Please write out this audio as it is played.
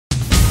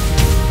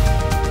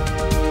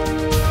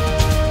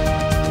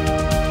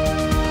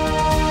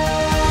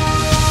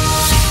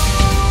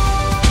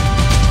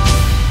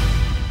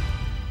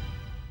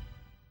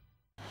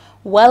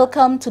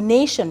Welcome to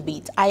Nation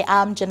Beat. I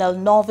am Janelle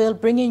Norville,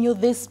 bringing you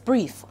this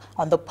brief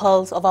on the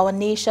pulse of our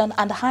nation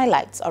and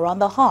highlights around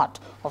the heart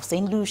of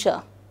Saint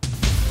Lucia.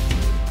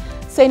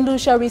 Saint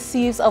Lucia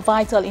receives a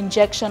vital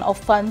injection of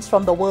funds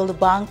from the World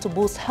Bank to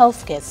boost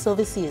healthcare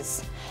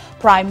services.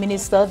 Prime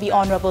Minister the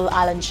Honourable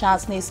Allen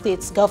Chastanet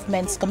states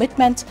government's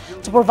commitment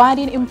to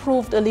providing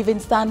improved living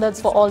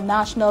standards for all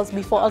nationals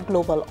before a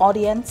global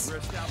audience.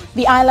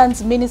 The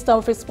island's Minister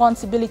of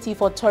Responsibility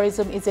for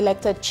Tourism is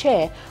elected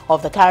chair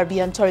of the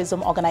Caribbean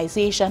Tourism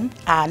Organization,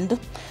 and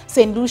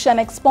Saint Lucian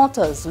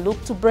exporters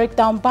look to break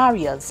down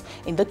barriers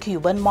in the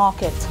Cuban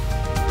market.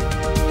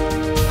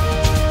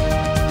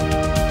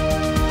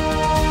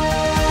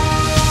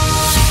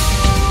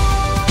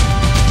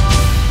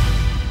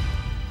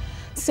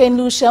 Saint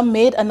Lucia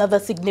made another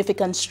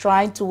significant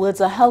stride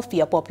towards a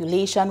healthier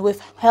population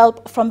with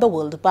help from the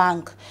World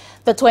Bank.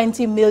 The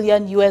 $20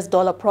 million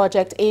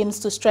project aims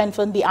to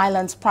strengthen the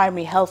island's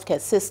primary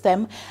healthcare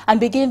system and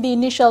begin the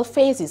initial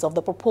phases of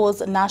the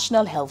proposed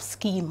national health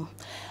scheme.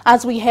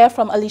 As we hear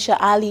from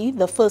Alicia Ali,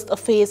 the first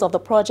phase of the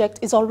project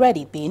is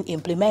already being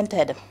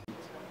implemented.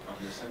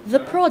 The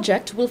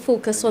project will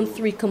focus on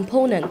three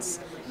components: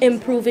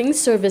 improving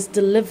service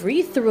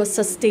delivery through a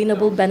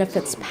sustainable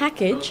benefits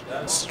package,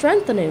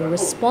 strengthening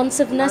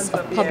responsiveness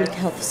of public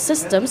health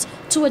systems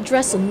to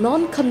address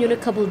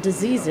non-communicable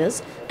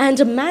diseases,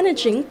 and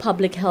managing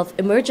public health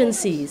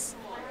emergencies.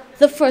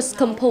 The first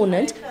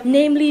component,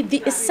 namely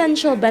the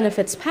essential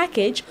benefits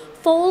package,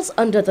 falls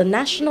under the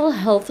National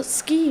Health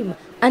Scheme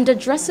and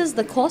addresses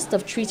the cost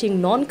of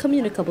treating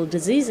non-communicable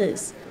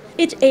diseases.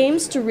 It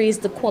aims to raise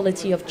the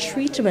quality of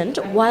treatment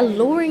while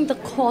lowering the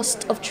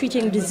cost of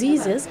treating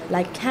diseases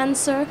like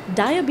cancer,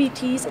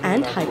 diabetes,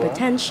 and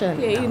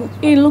hypertension.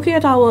 In looking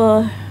at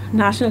our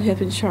national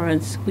health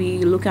insurance, we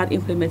look at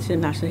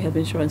implementing national health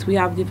insurance. We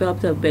have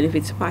developed a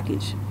benefits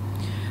package.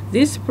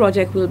 This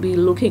project will be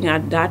looking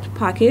at that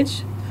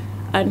package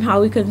and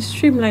how we can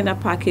streamline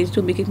that package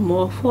to make it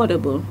more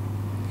affordable.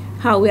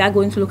 How we are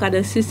going to look at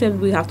the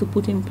system we have to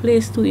put in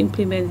place to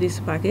implement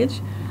this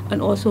package,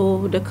 and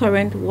also the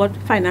current what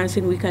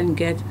financing we can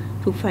get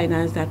to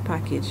finance that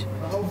package.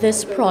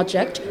 This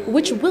project,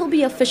 which will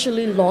be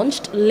officially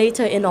launched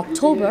later in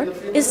October,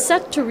 is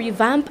set to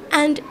revamp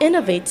and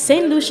innovate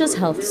Saint Lucia's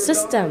health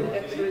system.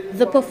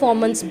 The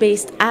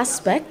performance-based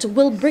aspect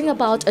will bring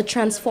about a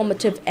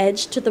transformative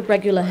edge to the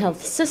regular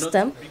health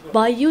system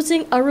by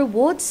using a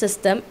reward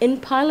system in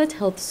pilot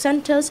health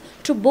centers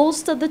to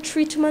bolster the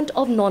treatment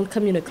of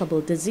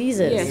non-communicable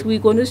diseases. Yes, we're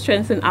going to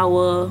strengthen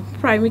our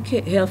primary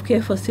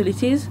healthcare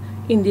facilities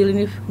in dealing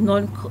with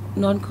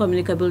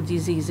non-communicable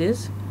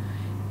diseases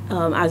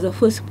as a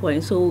first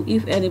point. So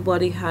if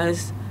anybody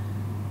has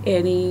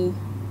any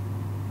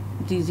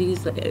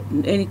disease,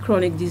 any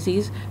chronic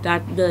disease,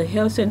 that the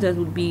health centers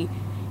would be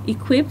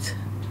equipped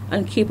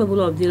and capable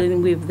of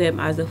dealing with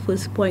them as a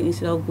first point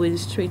instead of going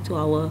straight to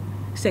our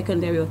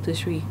secondary or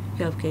tertiary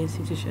healthcare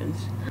institutions.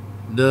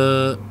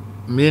 The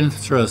main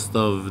thrust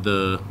of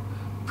the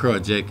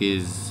project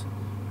is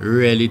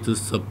really to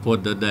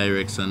support the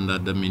direction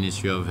that the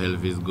Ministry of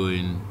Health is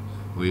going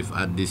with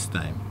at this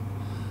time.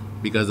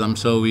 Because I'm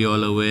sure we're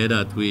all aware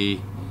that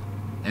we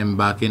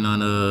embarking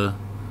on a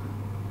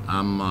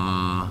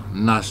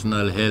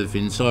national health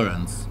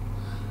insurance,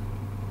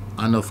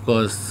 and of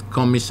course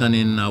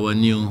commissioning our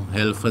new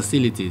health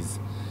facilities.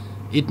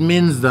 It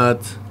means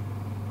that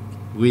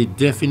we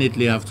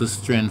definitely have to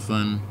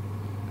strengthen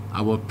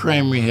our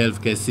primary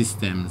healthcare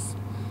systems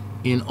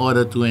in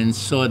order to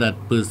ensure that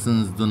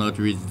persons do not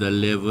reach the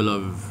level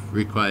of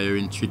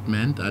requiring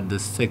treatment at the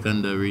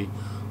secondary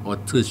or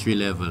tertiary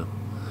level.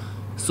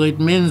 So it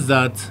means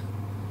that,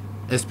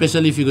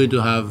 especially if you're going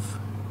to have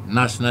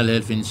national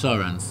health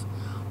insurance,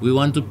 we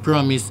want to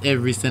promise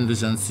every Saint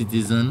Lucian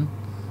citizen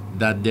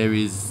that there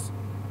is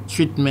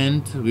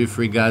treatment with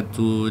regard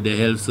to the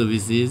health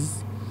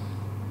services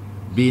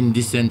being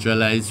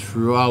decentralized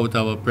throughout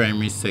our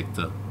primary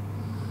sector.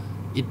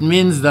 It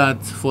means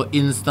that, for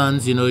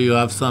instance, you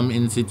have some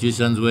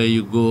institutions where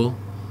you go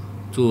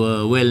to a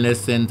wellness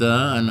center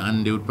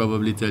and they would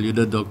probably tell you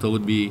the doctor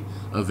would be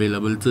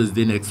available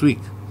Thursday next week.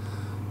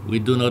 We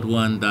do not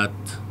want that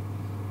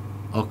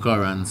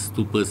occurrence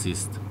to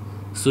persist.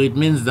 So it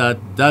means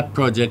that that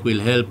project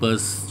will help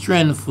us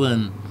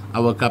strengthen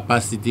our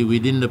capacity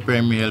within the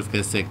primary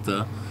healthcare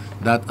sector,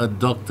 that a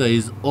doctor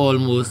is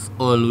almost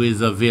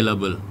always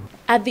available.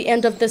 At the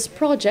end of this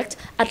project,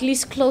 at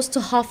least close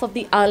to half of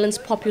the island's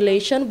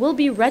population will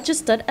be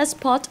registered as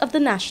part of the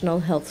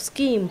National Health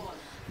Scheme.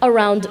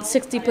 Around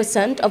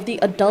 60% of the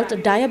adult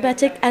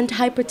diabetic and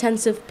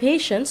hypertensive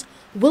patients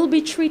will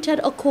be treated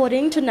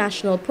according to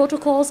national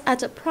protocols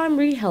at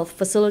primary health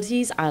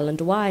facilities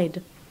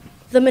island-wide.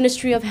 The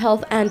Ministry of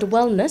Health and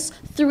Wellness,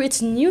 through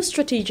its new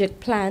strategic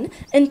plan,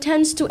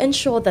 intends to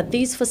ensure that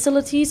these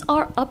facilities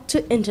are up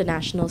to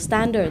international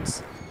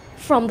standards.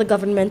 From the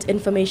Government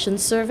Information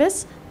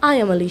Service, I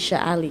am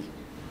Alicia Ali.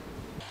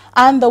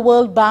 And the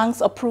World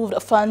Bank's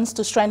approved funds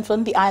to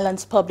strengthen the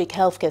island's public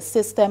healthcare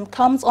system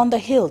comes on the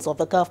heels of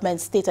the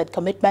government's stated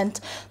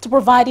commitment to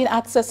providing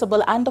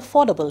accessible and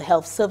affordable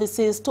health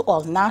services to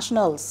all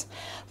nationals.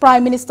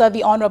 Prime Minister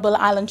Honourable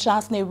Allen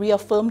Chastanet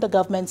reaffirmed the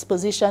government's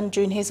position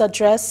during his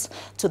address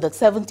to the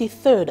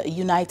 73rd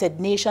United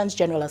Nations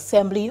General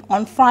Assembly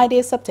on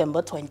Friday,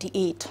 September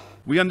 28.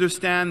 We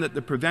understand that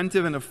the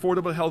preventive and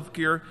affordable health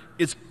care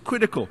is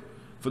critical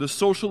for the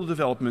social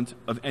development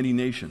of any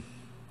nation.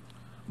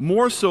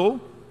 More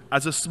so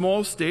as a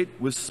small state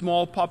with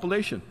small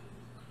population.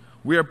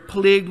 We are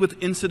plagued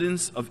with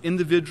incidents of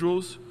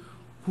individuals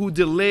who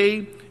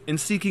delay in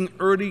seeking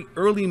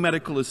early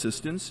medical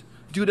assistance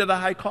due to the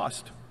high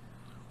cost,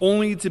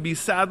 only to be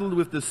saddled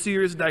with the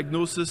serious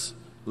diagnosis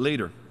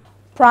later.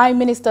 Prime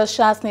Minister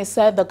Chastanet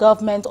said the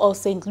government of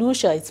Saint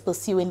Lucia is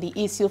pursuing the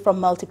issue from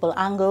multiple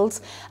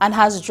angles and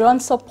has drawn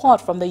support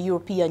from the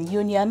European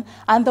Union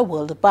and the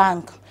World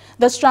Bank.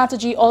 The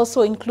strategy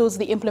also includes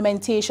the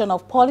implementation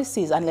of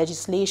policies and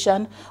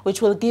legislation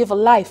which will give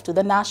life to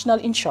the National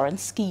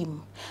Insurance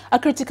Scheme. A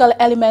critical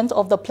element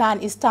of the plan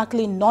is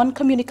tackling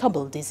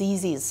non-communicable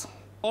diseases.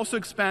 Also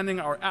expanding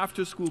our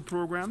after-school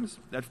programs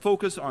that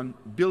focus on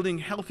building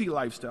healthy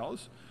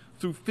lifestyles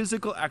through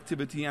physical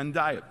activity and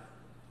diet.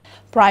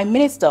 Prime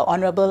Minister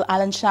Honourable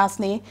Allen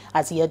Chastanet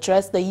as he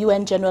addressed the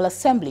UN General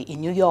Assembly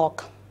in New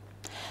York.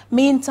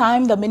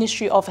 Meantime, the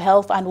Ministry of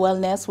Health and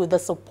Wellness, with the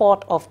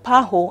support of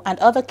PAHO and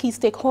other key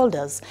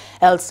stakeholders,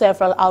 held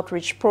several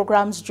outreach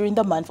programs during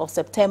the month of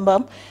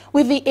September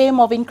with the aim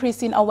of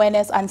increasing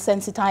awareness and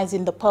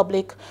sensitizing the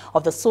public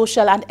of the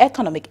social and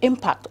economic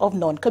impact of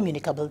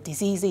non-communicable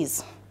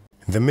diseases.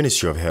 The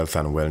Ministry of Health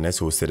and Wellness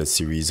hosted a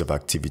series of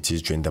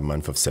activities during the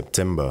month of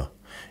September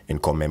in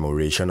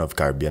commemoration of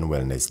Caribbean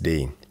Wellness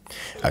Day.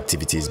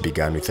 Activities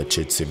began with a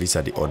church service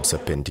at the Odessa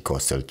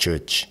Pentecostal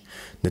Church.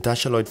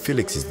 Natasha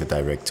Lloyd-Felix is the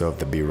director of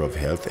the Bureau of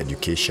Health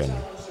Education.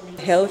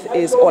 Health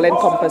is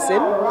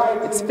all-encompassing.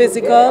 It's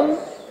physical,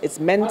 it's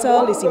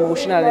mental, it's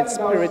emotional, and it's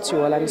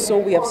spiritual. And so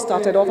we have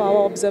started off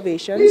our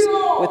observations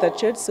with a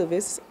church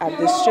service at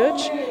this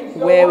church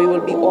where we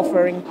will be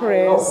offering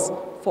prayers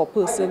for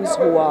persons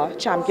who are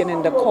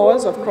championing the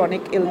cause of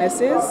chronic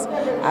illnesses,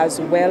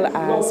 as well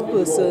as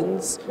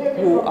persons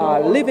who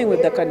are living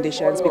with the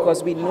conditions,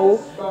 because we know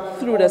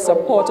through the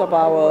support of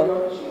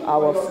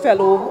our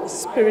fellow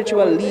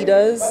spiritual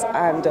leaders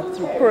and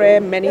through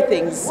prayer, many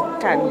things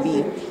can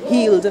be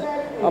healed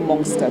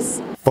amongst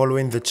us.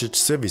 Following the church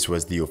service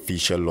was the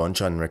official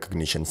launch and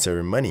recognition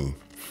ceremony,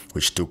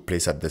 which took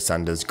place at the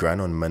Sanders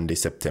Grand on Monday,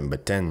 September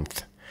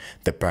 10th.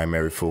 The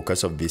primary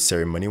focus of this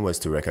ceremony was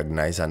to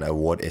recognize and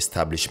award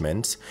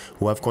establishments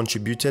who have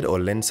contributed or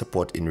lent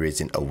support in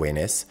raising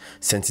awareness,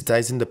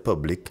 sensitizing the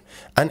public,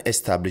 and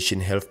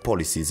establishing health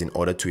policies in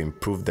order to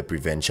improve the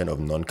prevention of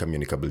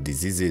non-communicable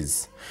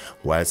diseases.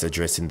 Whilst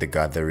addressing the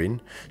gathering,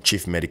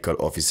 Chief Medical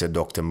Officer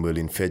Dr.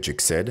 Merlin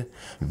Frederick said,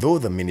 though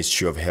the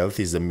Ministry of Health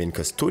is the main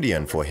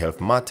custodian for health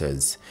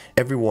matters,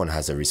 everyone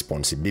has a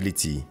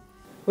responsibility.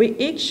 We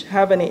each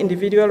have an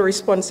individual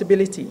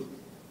responsibility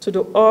to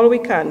do all we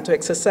can to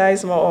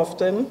exercise more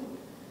often,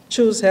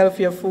 choose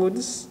healthier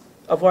foods,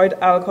 avoid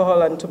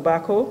alcohol and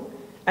tobacco,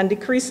 and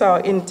decrease our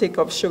intake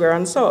of sugar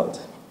and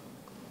salt.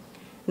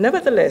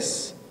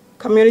 Nevertheless,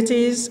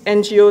 communities,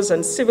 NGOs,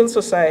 and civil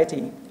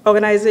society,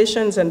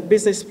 organizations, and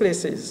business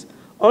places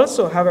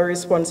also have a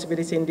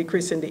responsibility in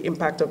decreasing the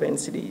impact of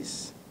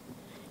NCDs.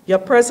 Your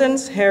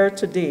presence here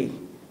today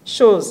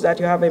shows that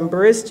you have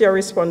embraced your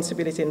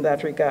responsibility in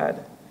that regard,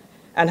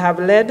 and have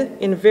led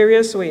in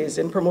various ways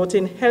in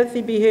promoting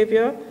healthy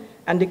behavior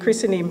and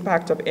decreasing the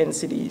impact of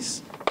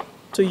NCDs.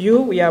 To you,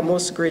 we are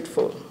most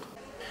grateful.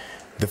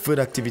 The third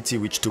activity,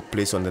 which took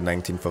place on the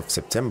 19th of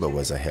September,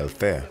 was a health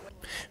fair.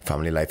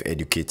 Family life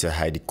educator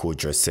Heidi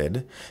Kodra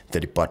said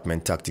the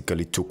department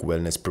tactically took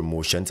wellness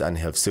promotions and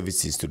health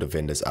services to the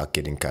vendors'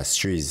 arcade in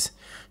Castries.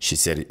 She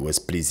said it was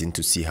pleasing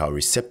to see how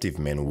receptive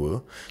men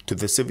were to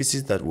the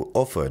services that were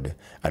offered,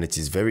 and it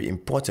is very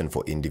important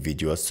for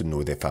individuals to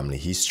know their family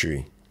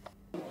history.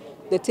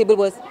 The table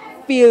was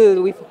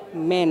filled with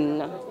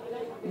men.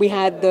 We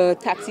had the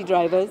taxi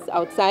drivers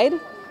outside.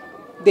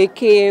 They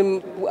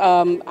came,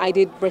 I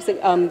did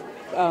prostate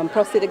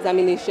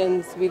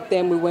examinations with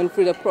them. We went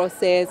through the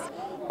process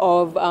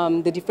of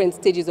the different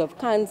stages of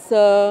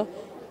cancer.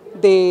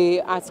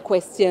 They asked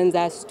questions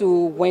as to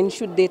when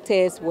should they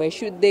test, where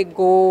should they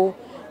go.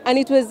 And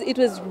it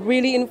was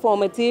really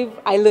informative.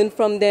 I learned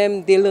from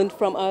them, they learned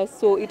from us,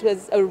 so it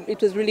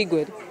was really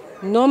good.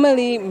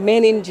 Normally,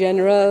 men in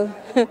general,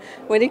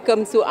 when it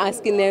comes to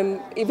asking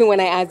them, even when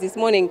I asked this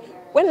morning,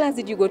 when last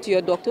did you go to your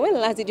doctor? When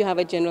last did you have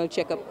a general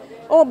checkup?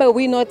 Oh, but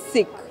we're not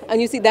sick.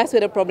 And you see, that's where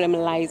the problem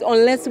lies.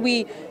 Unless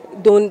we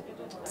don't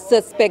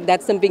suspect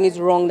that something is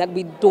wrong, that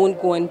we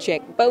don't go and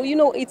check. But you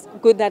know, it's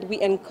good that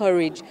we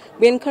encourage.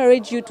 We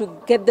encourage you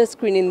to get the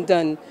screening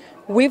done.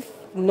 With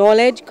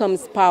knowledge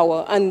comes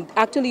power, and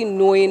actually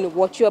knowing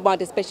what you're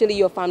about, especially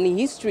your family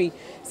history.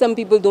 Some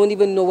people don't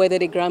even know whether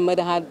their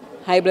grandmother had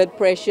high blood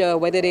pressure,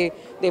 whether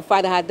their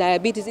father had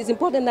diabetes. It's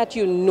important that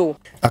you know.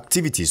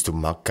 Activities to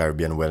mark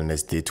Caribbean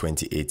Wellness Day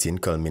 2018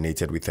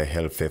 culminated with a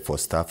health fair for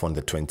staff on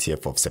the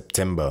 20th of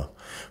September.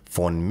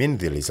 Fawn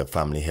Mindil is a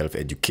family health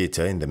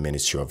educator in the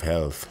Ministry of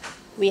Health.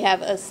 We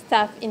have a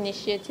staff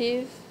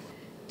initiative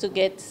to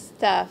get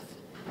staff,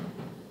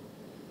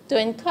 to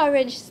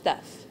encourage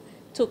staff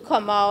to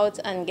come out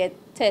and get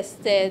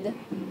tested,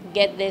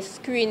 get their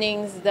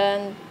screenings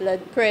done,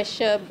 blood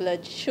pressure,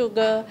 blood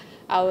sugar.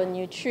 Our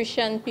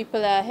nutrition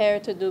people are here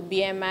to do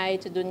BMI,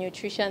 to do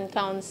nutrition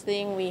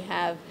counseling. We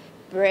have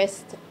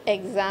breast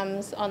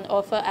exams on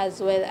offer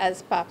as well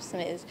as pap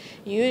smears.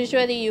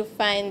 Usually you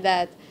find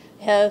that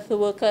health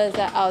workers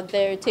are out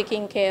there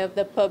taking care of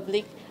the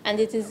public, and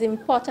it is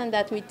important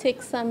that we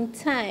take some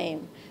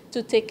time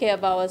to take care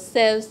of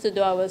ourselves, to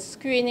do our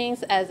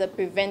screenings as a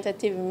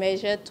preventative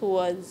measure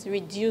towards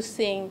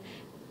reducing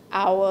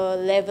our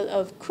level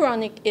of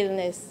chronic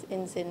illness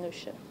in Saint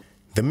Lucia.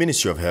 The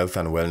Ministry of Health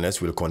and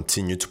Wellness will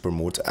continue to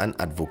promote and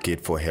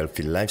advocate for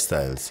healthy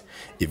lifestyles,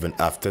 even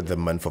after the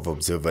month of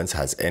observance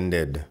has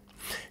ended.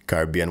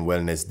 Caribbean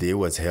Wellness Day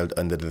was held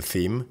under the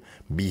theme,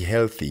 Be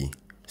Healthy,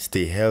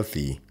 Stay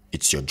Healthy,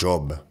 It's Your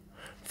Job.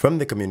 From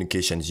the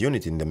Communications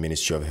Unit in the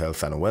Ministry of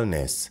Health and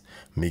Wellness,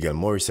 Miguel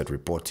Morissette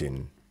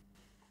reporting.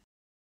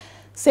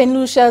 Saint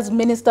Lucia's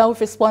Minister with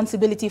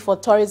responsibility for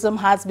tourism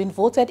has been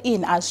voted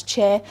in as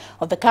chair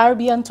of the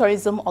Caribbean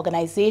Tourism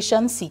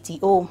Organization,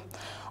 CTO.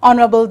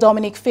 Honourable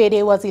Dominic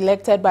Fede was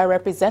elected by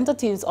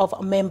representatives of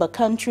member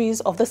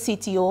countries of the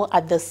CTO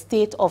at the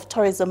State of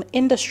Tourism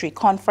Industry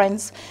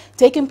Conference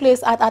taking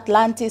place at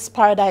Atlantis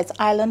Paradise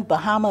Island,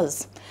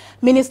 Bahamas.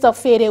 Minister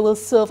Fede will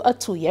serve a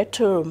 2-year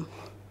term.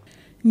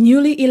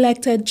 Newly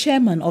elected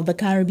chairman of the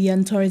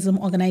Caribbean Tourism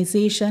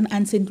Organization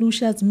and St.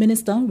 Lucia's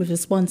Minister with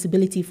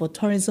responsibility for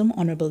tourism,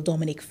 Honourable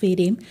Dominic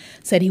Fede,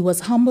 said he was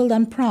humbled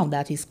and proud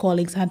that his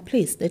colleagues had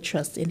placed their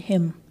trust in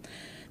him.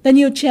 The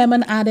new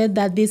chairman added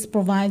that this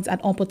provides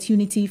an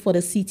opportunity for the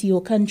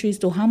CTO countries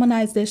to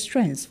harmonize their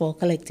strengths for a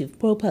collective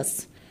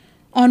purpose.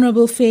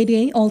 Honourable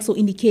Fede also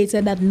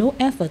indicated that no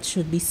effort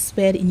should be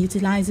spared in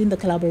utilizing the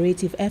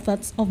collaborative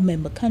efforts of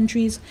member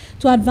countries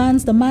to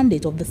advance the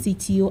mandate of the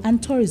CTO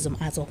and tourism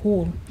as a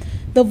whole.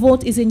 The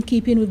vote is in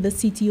keeping with the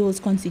CTO's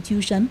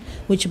constitution,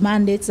 which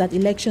mandates that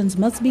elections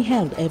must be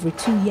held every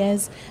 2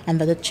 years and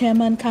that the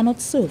chairman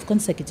cannot serve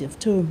consecutive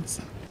terms.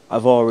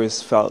 I've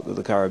always felt that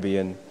the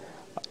Caribbean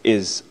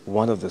is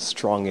one of the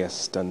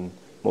strongest and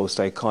most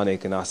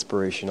iconic and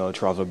aspirational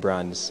travel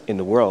brands in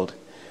the world,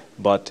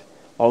 but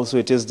also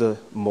it is the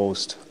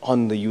most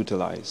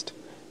underutilized,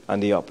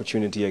 and the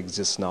opportunity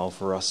exists now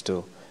for us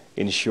to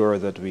ensure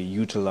that we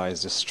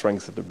utilize the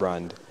strength of the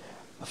brand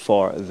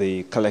for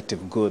the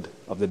collective good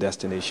of the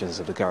destinations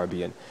of the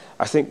Caribbean.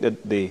 I think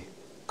that the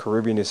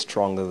Caribbean is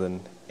stronger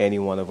than any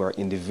one of our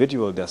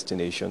individual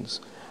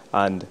destinations,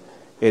 and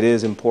it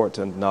is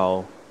important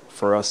now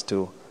for us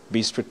to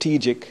be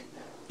strategic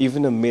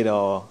even amid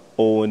our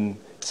own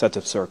set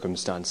of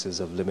circumstances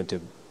of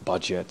limited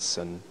budgets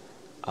and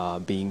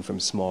being from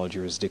small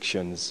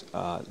jurisdictions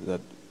that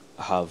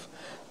have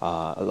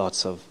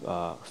lots of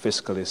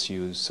fiscal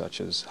issues such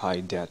as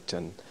high debt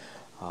and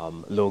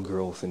low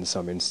growth in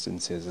some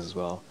instances as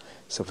well.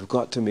 So we've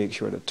got to make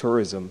sure that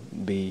tourism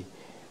be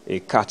a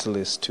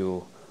catalyst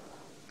to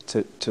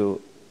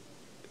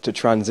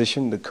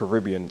transition the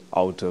Caribbean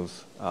out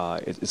of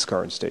its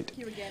current state.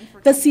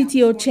 The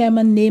CTO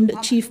chairman named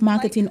Chief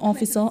Marketing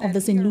Officer of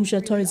the St.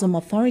 Lucia Tourism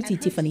Authority,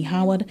 Tiffany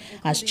Howard,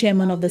 as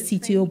chairman of the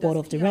CTO Board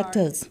of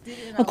Directors.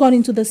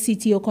 According to the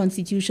CTO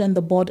Constitution,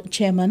 the board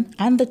chairman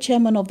and the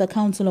chairman of the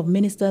Council of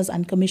Ministers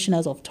and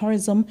Commissioners of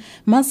Tourism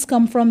must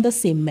come from the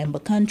same member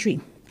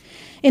country.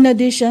 In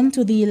addition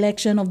to the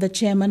election of the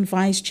chairman,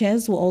 vice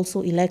chairs were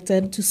also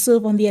elected to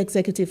serve on the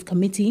executive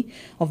committee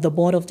of the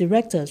board of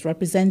directors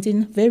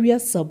representing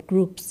various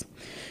subgroups.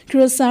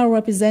 Curaçao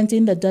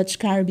representing the Dutch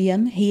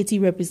Caribbean, Haiti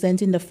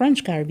representing the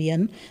French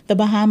Caribbean, the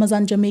Bahamas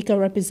and Jamaica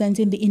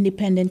representing the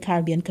independent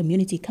Caribbean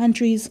community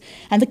countries,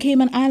 and the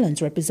Cayman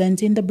Islands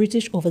representing the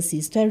British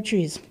Overseas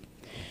Territories.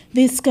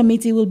 This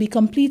committee will be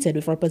completed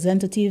with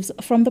representatives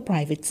from the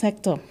private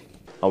sector.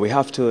 We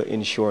have to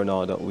ensure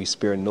now that we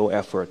spare no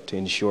effort to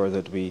ensure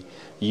that we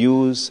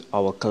use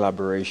our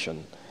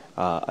collaboration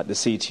at the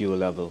CTO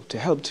level to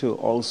help to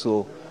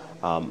also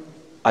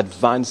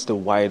advance the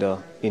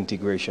wider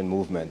integration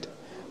movement.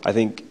 I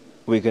think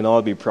we can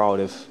all be proud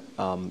if,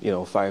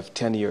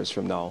 5-10 years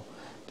from now,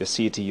 the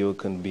CTO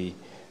can be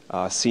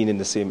seen in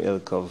the same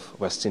ilk of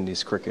West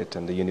Indies cricket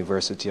and the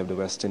University of the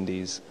West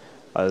Indies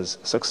as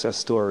success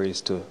stories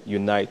to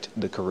unite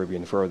the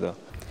Caribbean further.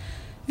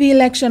 The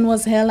election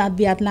was held at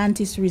the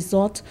Atlantis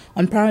Resort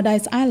on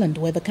Paradise Island,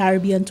 where the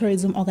Caribbean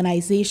Tourism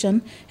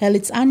Organization held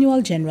its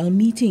annual general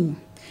meeting.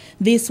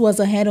 This was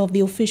ahead of the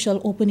official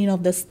opening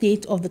of the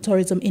State of the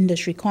Tourism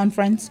Industry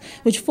Conference,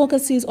 which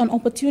focuses on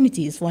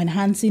opportunities for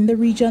enhancing the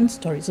region's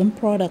tourism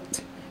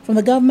product. From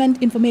the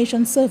Government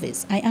Information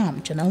Service, I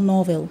am Janelle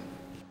Norville.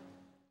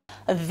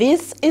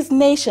 This is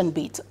Nation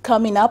Beat.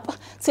 Coming up,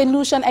 Saint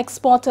Lucian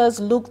exporters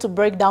look to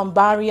break down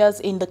barriers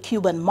in the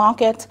Cuban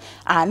market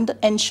and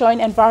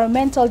ensuring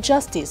environmental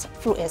justice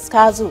through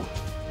escazu.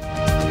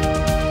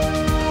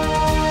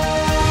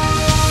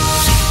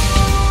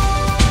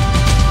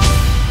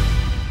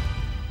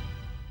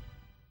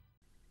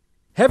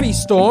 Heavy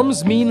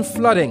storms mean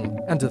flooding,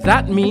 and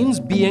that means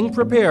being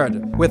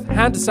prepared with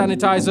hand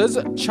sanitizers,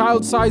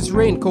 child-sized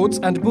raincoats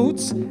and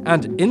boots,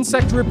 and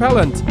insect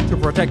repellent to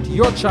protect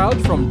your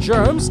child from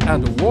germs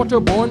and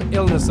waterborne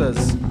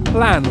illnesses.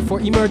 Plan for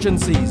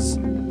emergencies.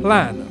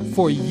 Plan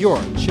for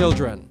your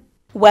children.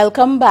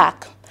 Welcome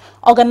back.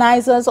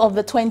 Organizers of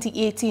the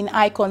 2018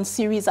 Icon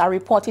Series are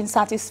reporting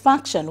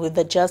satisfaction with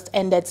the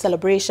just-ended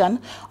celebration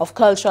of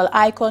cultural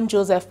icon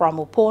Joseph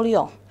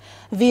Ramopolio.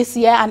 This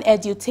year, an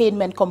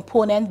edutainment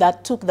component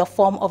that took the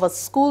form of a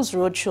school's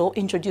roadshow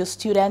introduced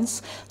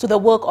students to the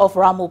work of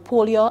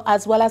Ramopolio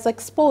as well as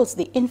exposed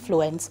the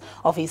influence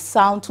of his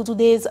sound to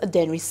today's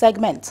Denry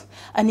segment.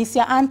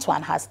 Anicia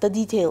Antoine has the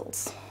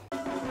details.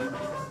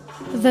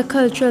 The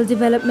Cultural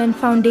Development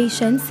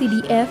Foundation,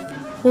 CDF,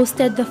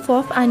 hosted the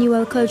 4th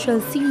annual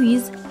cultural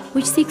series,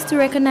 which seeks to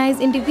recognize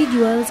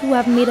individuals who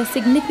have made a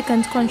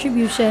significant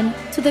contribution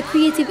to the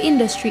creative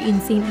industry in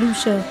St.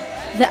 Lucia.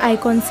 The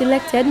icon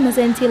selected must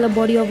entail a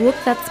body of work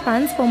that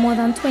spans for more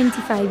than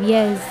 25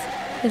 years.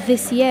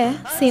 This year,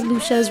 St.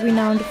 Lucia's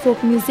renowned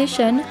folk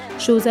musician,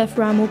 Joseph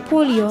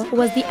Ramopolio,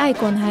 was the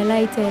icon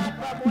highlighted.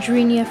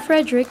 Drenia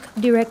Frederick,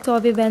 Director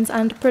of Events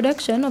and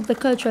Production of the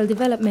Cultural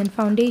Development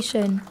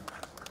Foundation.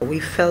 We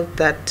felt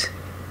that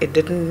it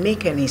didn't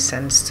make any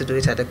sense to do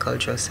it at a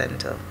cultural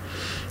center,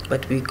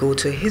 but we go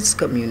to his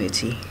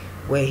community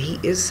where he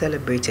is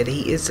celebrated,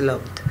 he is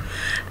loved,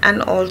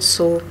 and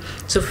also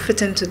to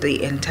fit into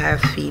the entire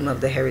theme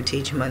of the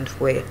Heritage Month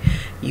where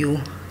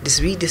you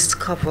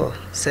rediscover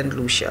Saint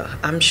Lucia.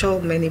 I'm sure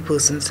many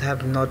persons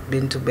have not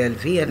been to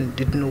Bellevue and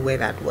didn't know where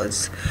that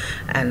was,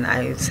 and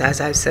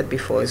as I've said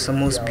before, it's the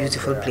most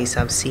beautiful place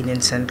I've seen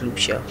in Saint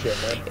Lucia.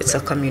 It's a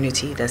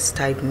community that's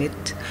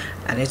tight-knit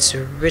and it's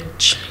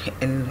rich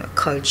in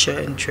culture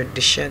and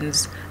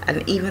traditions,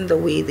 and even the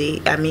way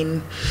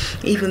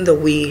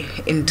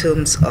in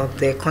terms of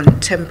their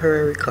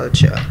contemporary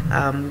culture.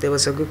 There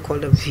was a group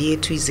called the Vieux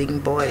Tweezing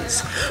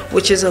Boys,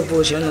 which is a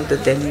version of the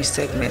Denry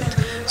segment.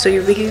 So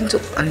you begin to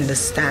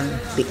understand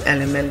the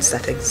elements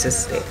that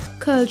exist there.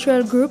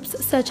 Cultural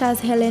groups such as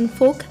Helen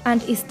Folk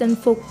and Eastern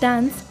Folk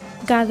Dance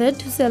gathered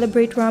to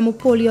celebrate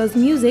Ramopolio's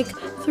music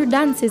through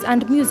dances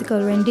and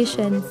musical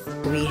renditions.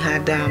 We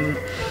had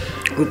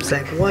groups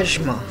like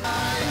Wajma,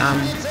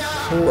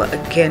 who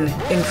again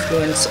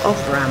influence of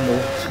Ramo.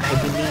 I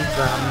believe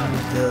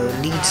the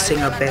lead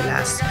singer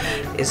Bellas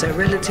is a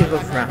relative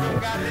of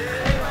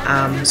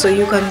Ramo. So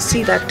you can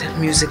see that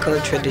musical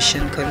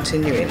tradition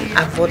continuing.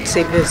 Avot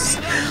Sebis,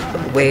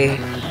 where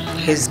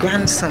his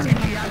grandson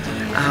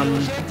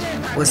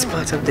was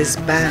part of this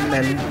band,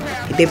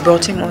 and they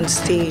brought him on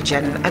stage,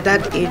 and at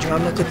that age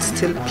Ramo could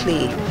still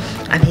play,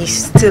 and he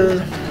still,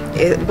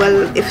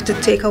 well, if to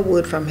take a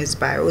word from his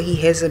bio, he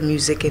has a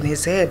music in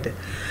his head.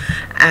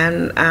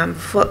 And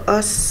for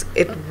us,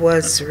 it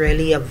was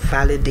really a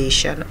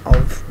validation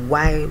of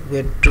why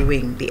we're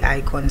doing the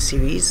Icon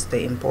series,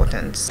 the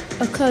importance.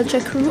 A culture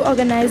crew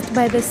organized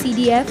by the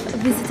CDF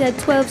visited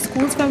 12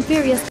 schools from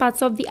various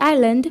parts of the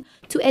island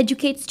to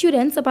educate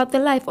students about the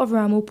life of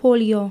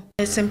Ramopolio.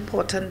 It's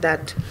important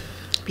that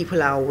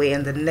people are aware,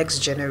 in the next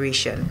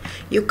generation.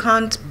 You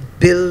can't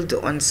build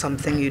on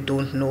something you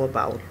don't know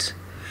about.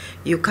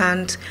 You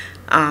can't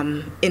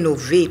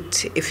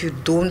innovate if you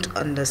don't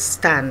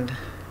understand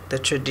the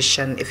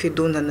tradition, if you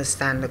don't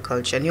understand the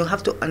culture. And you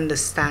have to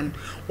understand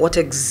what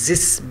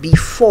exists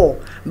before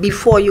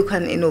you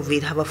can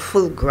innovate, have a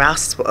full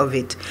grasp of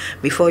it,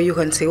 before you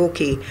can say,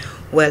 okay,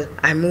 well,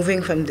 I'm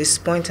moving from this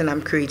point and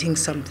I'm creating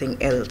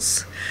something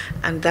else.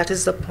 And that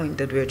is the point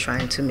that we're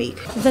trying to make.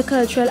 The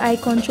cultural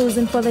icon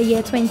chosen for the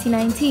year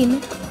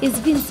 2019 is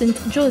Vincent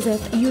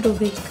Joseph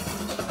Yudovic.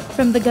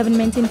 From the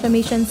Government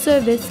Information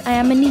Service, I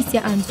am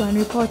Anicia Antoine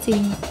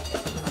reporting.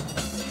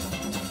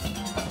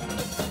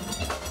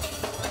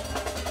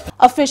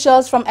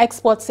 Officials from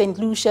Export St.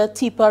 Lucia,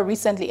 TIPA,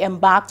 recently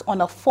embarked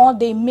on a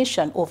 4-day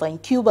mission over in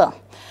Cuba.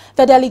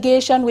 The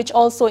delegation, which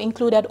also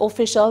included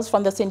officials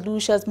from the St.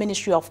 Lucia's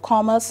Ministry of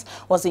Commerce,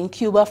 was in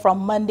Cuba from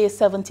Monday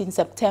 17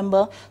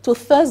 September to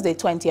Thursday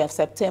 20th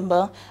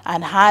September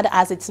and had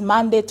as its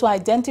mandate to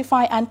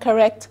identify and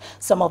correct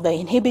some of the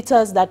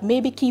inhibitors that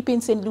may be keeping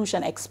St.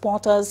 Lucian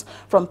exporters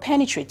from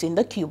penetrating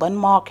the Cuban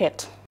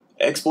market.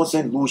 Export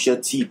St. Lucia,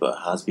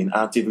 TIPA, has been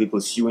actively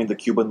pursuing the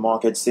Cuban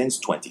market since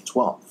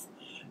 2012.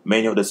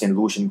 Many of the St.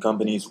 Lucian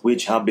companies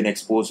which have been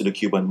exposed to the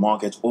Cuban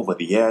market over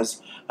the years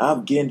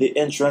have gained the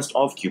interest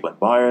of Cuban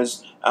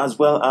buyers as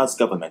well as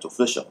government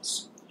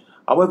officials.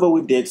 However,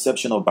 with the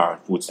exception of Barron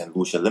Foods St.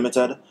 Lucia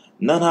Limited,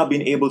 none have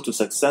been able to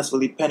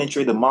successfully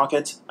penetrate the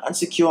market and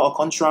secure a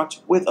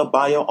contract with a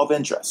buyer of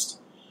interest.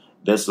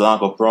 This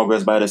lack of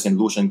progress by the Saint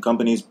Lucian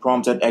companies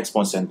prompted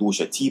Export Saint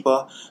Lucia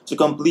TIPA to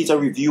complete a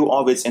review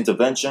of its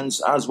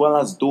interventions as well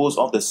as those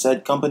of the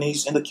said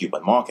companies in the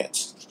Cuban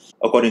market.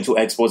 According to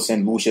Export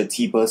Saint Lucia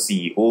TIPA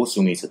CEO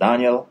Sunita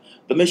Daniel,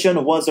 the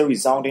mission was a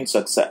resounding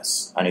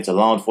success, and it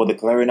allowed for the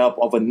clearing up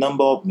of a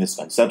number of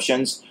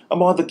misconceptions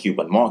about the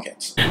Cuban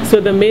market. So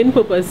the main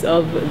purpose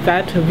of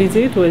that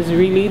visit was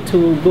really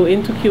to go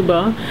into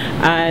Cuba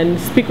and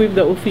speak with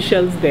the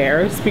officials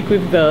there, speak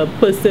with the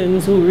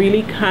persons who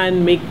really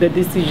can make the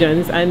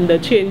decisions and the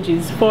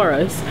changes for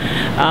us,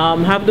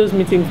 have those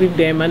meetings with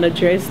them and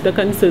address the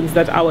concerns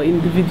that our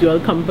individual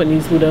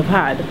companies would have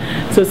had.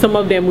 So some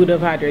of them would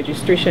have had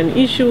registration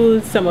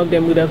issues, some of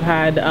them would have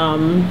had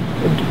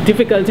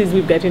difficulties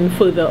with getting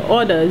further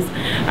orders,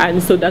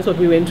 and so that's what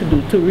we went to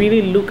do, to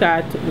really look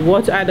at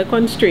what are the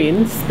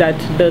constraints that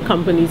the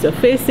companies are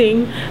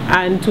facing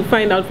and to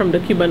find out from the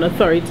Cuban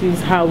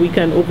authorities how we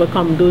can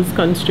overcome those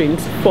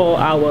constraints for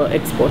our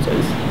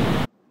exporters.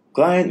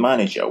 Client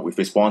manager with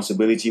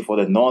responsibility for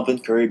the Northern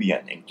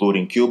Caribbean,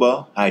 including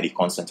Cuba, Heidi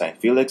Constantine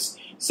Felix,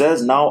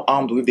 says now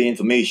armed with the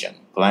information,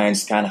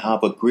 clients can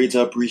have a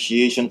greater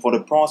appreciation for the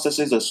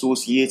processes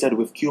associated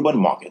with Cuban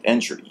market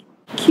entry.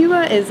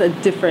 Cuba is a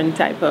different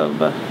type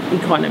of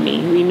economy.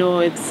 We know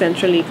it's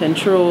centrally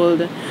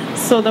controlled,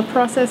 so the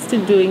process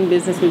to doing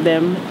business with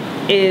them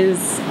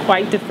is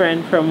quite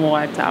different from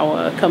what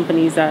our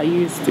companies are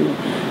used to.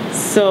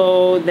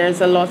 So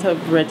there's a lot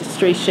of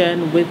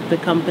registration with the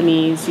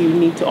companies. You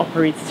need to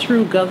operate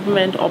through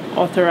government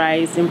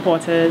authorized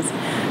importers,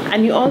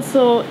 and you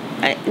also,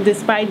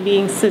 despite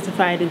being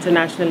certified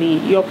internationally,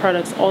 your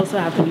products also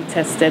have to be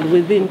tested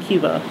within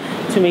Cuba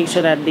to make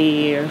sure that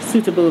they are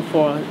suitable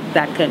for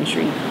that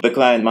country. The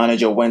client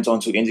manager went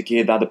on to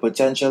indicate that the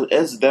potential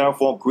is there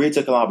for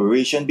greater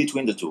collaboration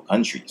between the two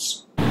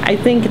countries. I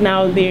think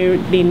now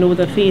they know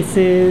the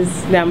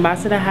faces. The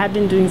ambassador had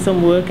been doing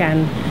some work,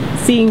 and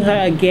seeing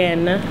her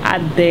again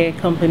at their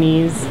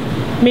companies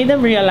made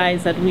them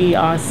realize that we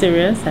are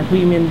serious, that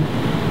we mean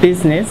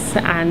business,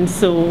 and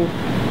so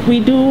we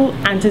do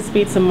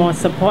anticipate some more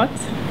support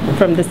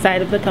from the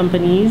side of the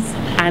companies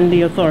and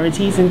the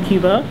authorities in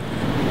Cuba.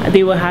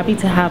 They were happy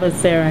to have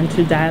us there and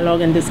to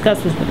dialogue and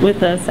discuss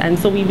with us, and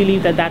so we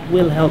believe that that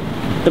will help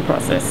the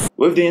process.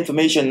 With the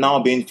information now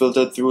being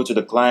filtered through to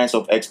the clients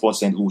of Export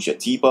Saint Lucia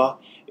TIPA,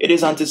 it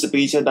is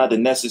anticipated that the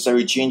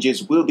necessary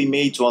changes will be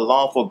made to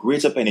allow for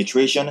greater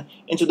penetration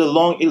into the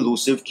long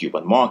elusive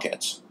Cuban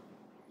market.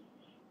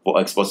 For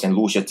Export Saint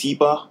Lucia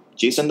TIPA,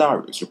 Jason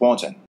Darius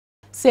reporting.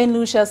 Saint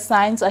Lucia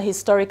signs a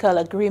historical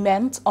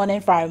agreement on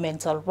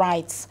environmental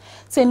rights.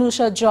 Saint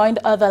Lucia joined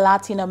other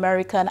Latin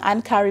American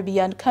and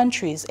Caribbean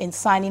countries in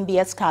signing the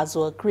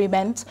Escazú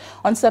Agreement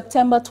on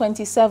September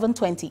 27,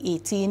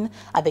 2018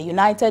 at the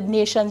United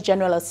Nations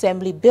General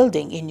Assembly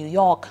building in New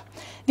York.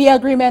 The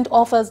agreement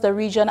offers the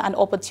region an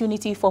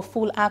opportunity for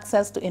full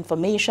access to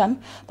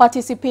information,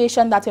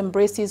 participation that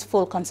embraces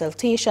full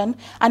consultation,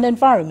 and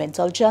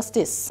environmental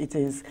justice. It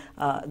is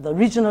the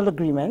regional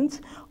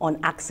agreement on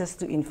access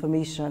to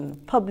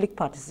information, public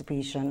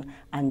participation,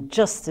 and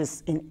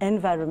justice in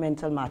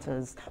environmental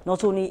matters,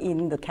 not only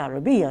in the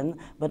Caribbean,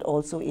 but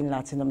also in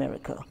Latin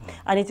America.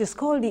 And it is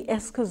called the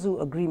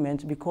Escazú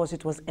Agreement because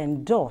it was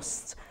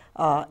endorsed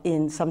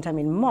sometime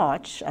in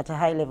March at a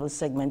high-level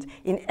segment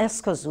in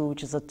Escazú,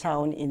 which is a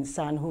town in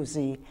San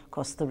Jose,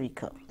 Costa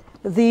Rica.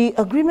 The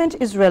agreement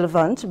is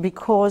relevant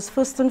because,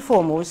 first and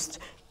foremost,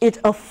 it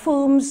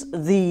affirms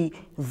the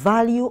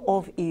value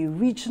of a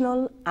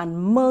regional and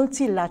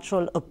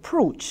multilateral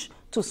approach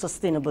to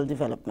sustainable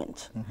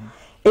development.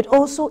 It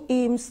also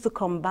aims to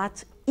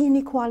combat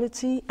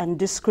inequality and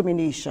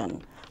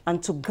discrimination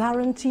and to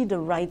guarantee the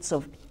rights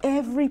of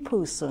every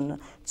person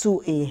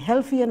to a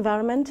healthy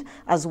environment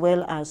as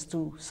well as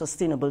to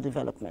sustainable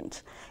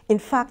development. In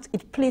fact,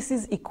 it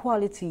places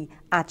equality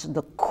at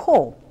the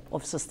core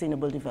of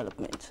sustainable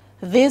development.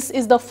 This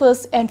is the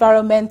first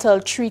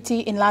environmental treaty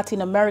in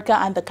Latin America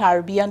and the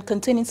Caribbean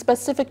containing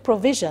specific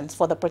provisions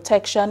for the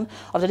protection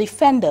of the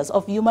defenders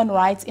of human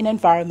rights in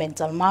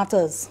environmental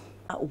matters.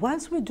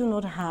 Whilst we do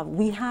not have,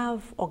 we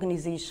have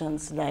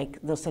organizations like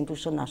the Saint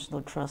Lucia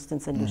National Trust in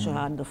Saint Lucia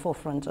at the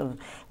forefront of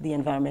the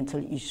environmental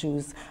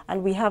issues,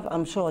 and we have,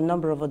 I'm sure, a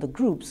number of other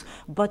groups,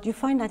 but you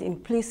find that in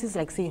places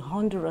like, say,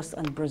 Honduras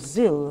and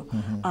Brazil,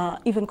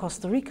 even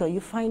Costa Rica, you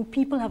find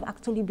people have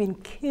actually been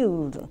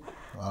killed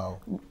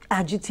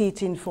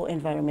agitating for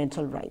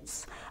environmental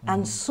rights.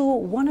 And so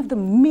one of the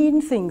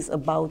main things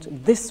about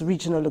this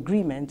regional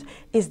agreement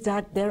is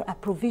that there are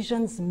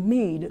provisions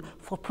made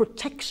for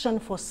protection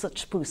for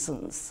such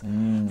persons,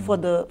 for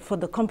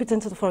the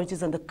competent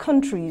authorities and the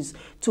countries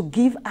to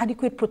give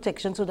adequate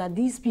protection so that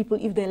these people,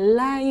 if their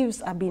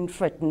lives are being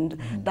threatened,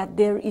 that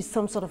there is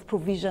some sort of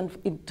provision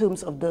in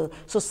terms of the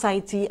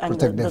society and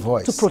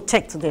to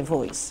protect their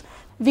voice.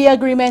 The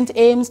agreement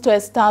aims to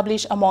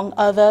establish, among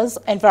others,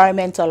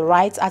 environmental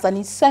rights as an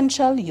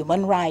essential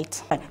human right.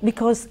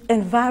 Because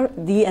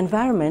the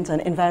environment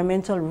and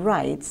environmental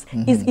rights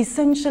is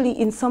essentially,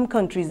 in some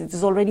countries, it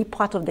is already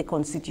part of the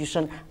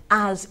constitution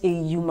as a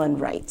human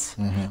right.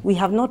 We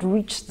have not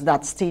reached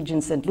that stage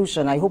in Saint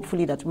Lucian. I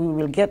hopefully that we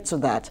will get to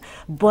that.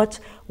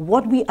 But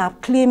what we are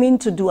claiming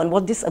to do and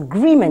what this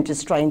agreement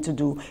is trying to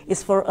do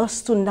is for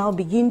us to now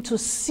begin to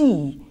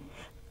see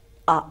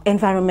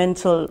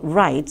environmental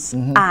rights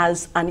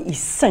as an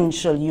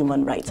essential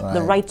human right.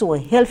 The right to a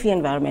healthy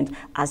environment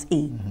as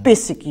a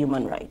basic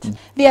human right.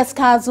 The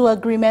Escazú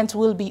Agreement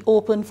will be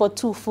open for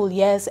 2 full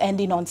years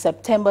ending on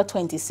September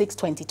 26,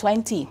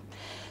 2020.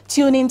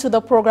 Tune in to the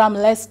program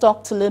Let's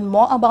Talk to learn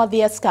more about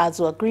the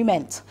Escazú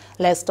Agreement.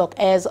 Let's Talk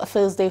airs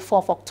Thursday,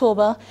 4th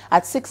October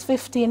at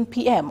 6:15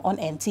 p.m. on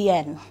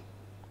NTN.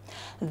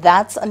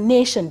 That's a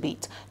Nation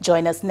Beat.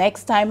 Join us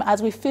next time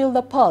as we feel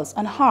the pulse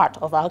and heart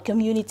of our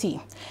community.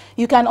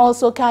 You can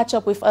also catch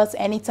up with us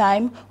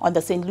anytime on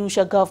the Saint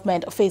Lucia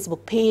Government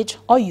Facebook page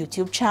or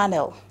YouTube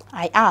channel.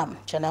 I am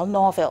Janelle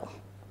Norville.